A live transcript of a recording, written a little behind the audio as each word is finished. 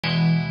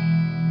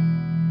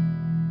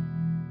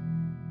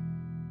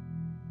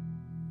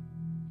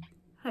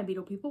Hi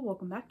Beatle people,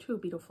 welcome back to A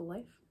Beatleful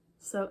Life.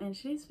 So in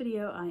today's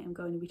video I am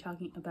going to be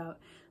talking about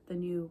the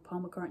new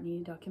Paul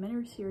McCartney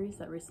documentary series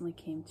that recently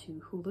came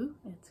to Hulu.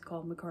 It's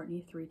called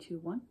McCartney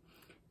 321,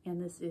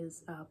 and this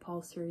is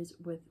Paul's series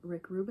with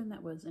Rick Rubin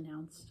that was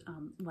announced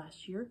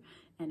last year,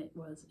 and it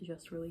was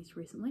just released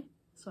recently.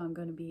 So I'm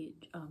going to be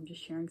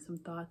just sharing some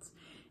thoughts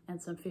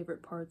and some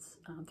favorite parts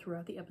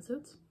throughout the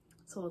episodes.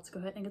 So let's go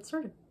ahead and get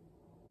started.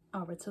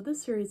 Alright, so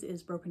this series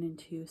is broken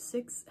into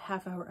 6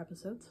 half-hour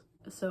episodes.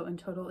 So in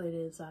total it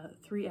is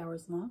 3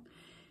 hours long,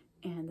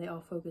 and they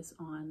all focus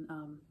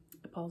on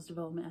Paul's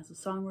development as a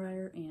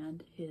songwriter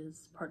and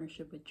his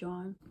partnership with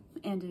John.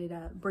 And it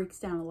breaks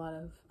down a lot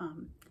of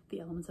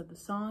the elements of the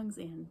songs,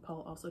 and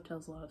Paul also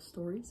tells a lot of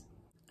stories.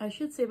 I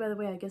should say, by the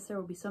way, I guess there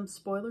will be some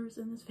spoilers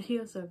in this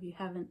video, so if you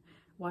haven't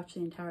watched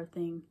the entire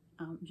thing,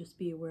 just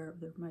be aware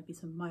there might be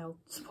some mild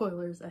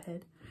spoilers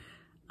ahead.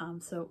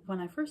 So when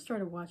I first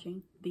started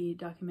watching the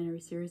documentary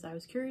series, I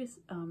was curious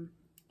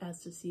as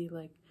to see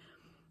like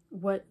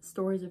what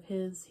stories of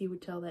his he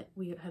would tell that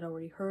we had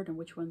already heard and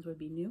which ones would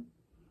be new.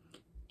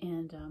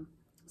 And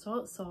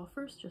so I'll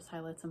first just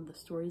highlight some of the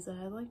stories that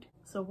I liked.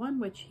 So one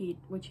which he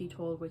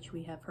told, which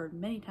we have heard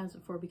many times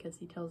before because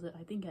he tells it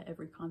I think at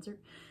every concert.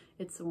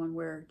 It's the one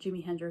where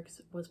Jimi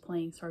Hendrix was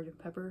playing Sgt.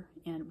 Pepper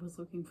and was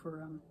looking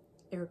for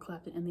Eric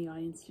Clapton in the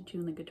audience to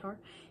tune the guitar.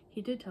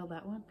 He did tell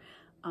that one.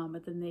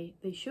 But then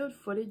they showed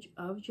footage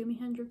of Jimi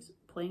Hendrix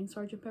playing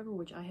Sgt. Pepper,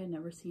 which I had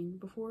never seen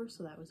before,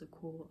 so that was a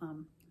cool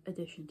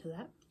addition to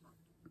that.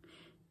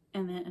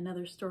 And then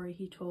another story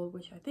he told,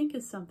 which I think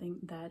is something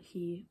that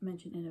he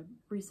mentioned in a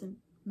recent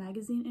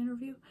magazine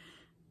interview,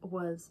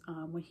 was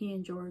when he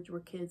and George were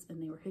kids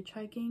and they were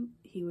hitchhiking,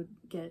 he would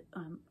get,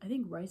 I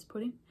think, rice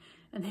pudding,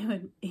 and they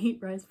would eat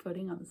rice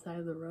pudding on the side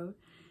of the road.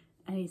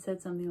 And he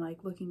said something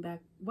like, looking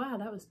back, wow,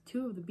 that was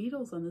 2 of the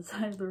Beatles on the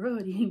side of the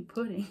road eating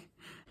pudding.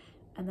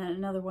 And then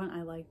another one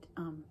I liked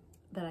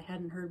that I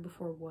hadn't heard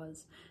before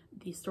was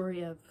the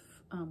story of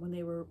when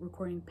they were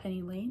recording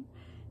Penny Lane,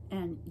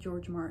 and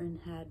George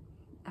Martin had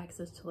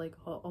access to like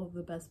all of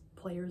the best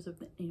players of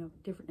the,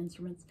 different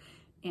instruments,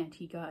 and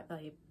he got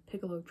a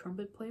piccolo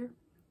trumpet player,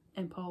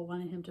 and Paul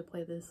wanted him to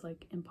play this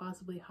like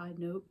impossibly high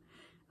note.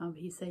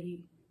 He said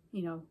he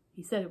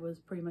said it was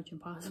pretty much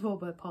impossible,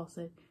 but Paul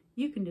said,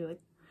 you can do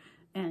it.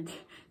 And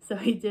so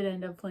he did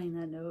end up playing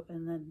that note,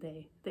 and then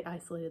they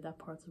isolated that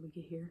part so we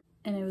could hear.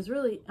 And it was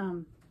really,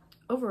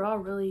 overall,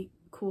 really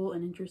cool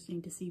and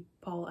interesting to see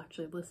Paul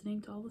actually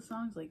listening to all the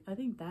songs. Like, I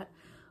think that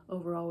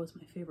overall was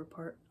my favorite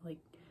part, like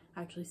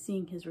actually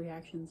seeing his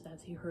reactions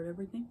as he heard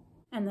everything.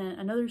 And then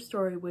another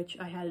story which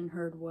I hadn't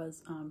heard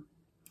was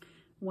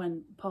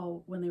when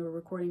they were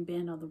recording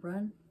Band on the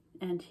Run,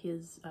 and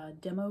his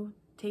demo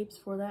tapes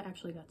for that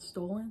actually got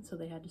stolen, so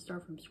they had to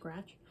start from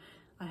scratch.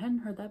 I hadn't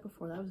heard that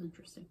before. That was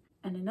interesting.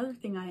 And another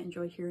thing I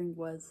enjoyed hearing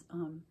was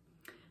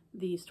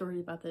the story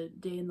about the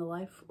Day in the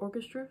Life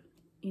Orchestra,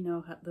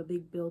 the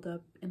big build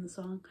up in the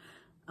song,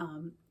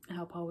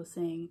 how Paul was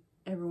saying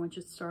everyone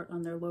should start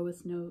on their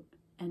lowest note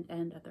and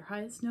end at their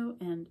highest note,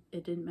 and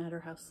it didn't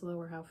matter how slow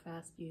or how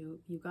fast you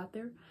got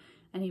there.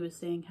 And he was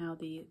saying how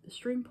the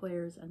string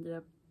players ended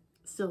up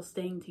still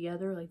staying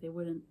together, like they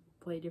wouldn't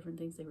play different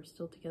things, they were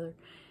still together.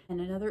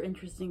 And another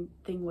interesting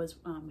thing was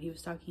he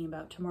was talking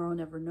about Tomorrow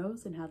Never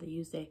Knows and how they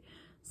used a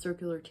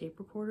circular tape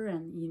recorder,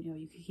 and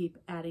you could keep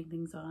adding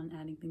things on,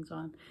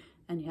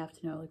 and you have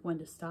to know like when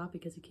to stop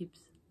because it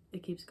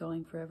keeps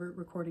going forever,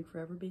 recording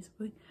forever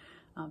basically.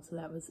 So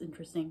that was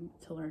interesting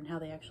to learn how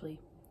they actually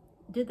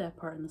did that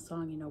part in the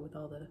song, with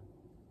all the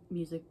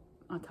music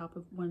on top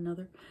of one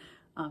another,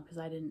 because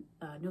I didn't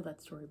know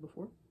that story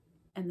before.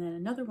 And then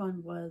another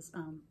one was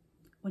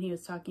when he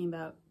was talking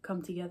about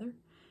Come Together,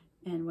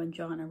 and when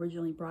John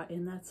originally brought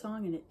in that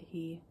song, and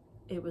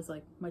it was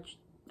like much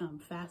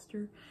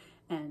faster,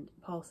 and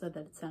Paul said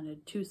that it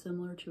sounded too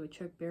similar to a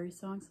Chuck Berry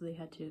song, so they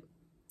had to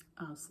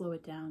slow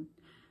it down,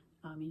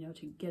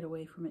 to get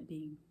away from it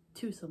being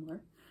too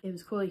similar. It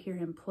was cool to hear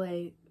him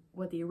play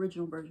what the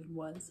original version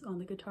was on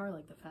the guitar,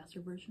 like the faster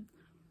version.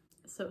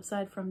 So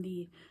aside from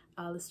the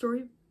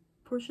story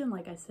portion,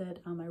 like I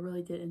said, I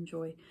really did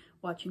enjoy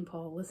watching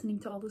Paul listening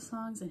to all the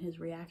songs and his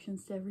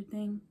reactions to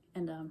everything,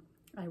 and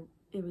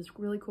it was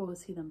really cool to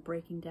see them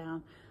breaking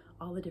down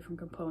all the different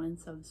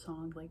components of the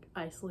song, like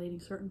isolating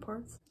certain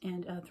parts.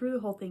 And through the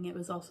whole thing, it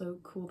was also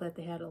cool that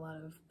they had a lot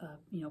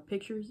of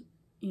pictures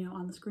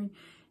on the screen,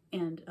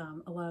 and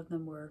a lot of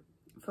them were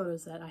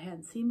photos that I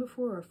hadn't seen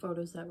before, or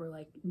photos that were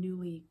like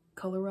newly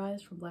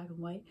colorized from black and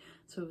white,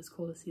 so it was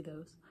cool to see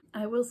those.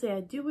 I will say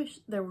I do wish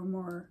there were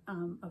more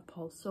of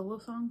Paul's solo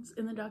songs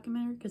in the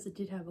documentary, because it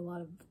did have a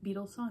lot of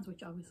Beatles songs,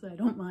 which obviously I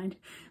don't mind,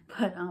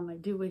 but I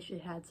do wish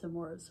it had some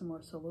more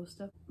solo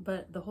stuff.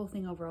 But the whole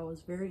thing overall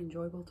was very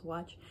enjoyable to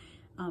watch.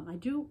 I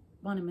do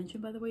want to mention,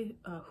 by the way,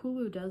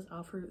 Hulu does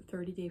offer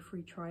 30-day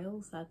free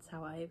trials. That's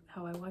how I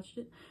watched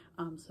it.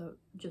 So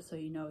just so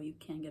you know, you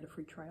can get a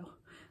free trial.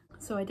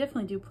 So I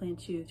definitely do plan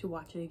to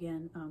watch it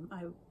again.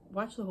 I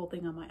watched the whole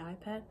thing on my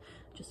iPad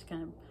just to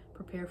kind of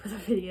prepare for the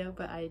video,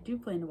 but I do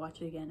plan to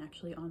watch it again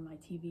actually on my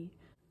TV.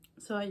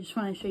 So I just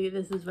want to show you,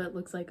 this is what it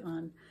looks like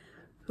on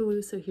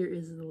Hulu. So here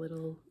is the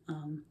little,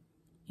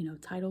 you know,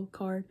 title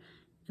card,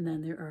 and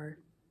then there are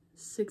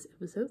 6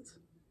 episodes.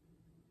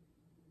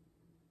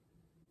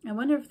 I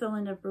wonder if they'll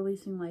end up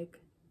releasing like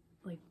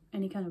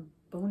any kind of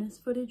bonus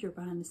footage or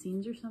behind the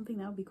scenes or something.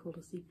 That would be cool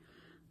to see,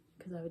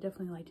 because I would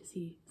definitely like to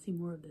see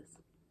more of this.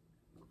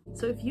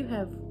 So if you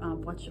have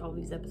watched all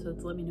these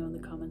episodes, let me know in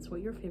the comments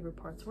what your favorite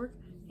parts were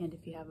and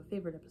if you have a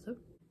favorite episode.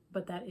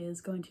 But that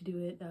is going to do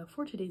it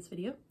for today's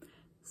video.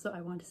 So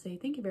I want to say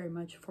thank you very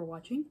much for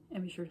watching,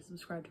 and be sure to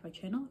subscribe to my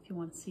channel if you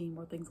want to see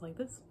more things like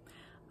this.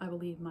 I will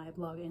leave my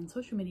blog and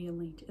social media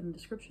linked in the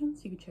description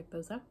so you can check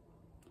those out.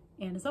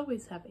 And as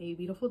always, have a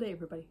beautiful day,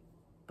 everybody.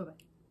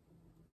 Bye-bye.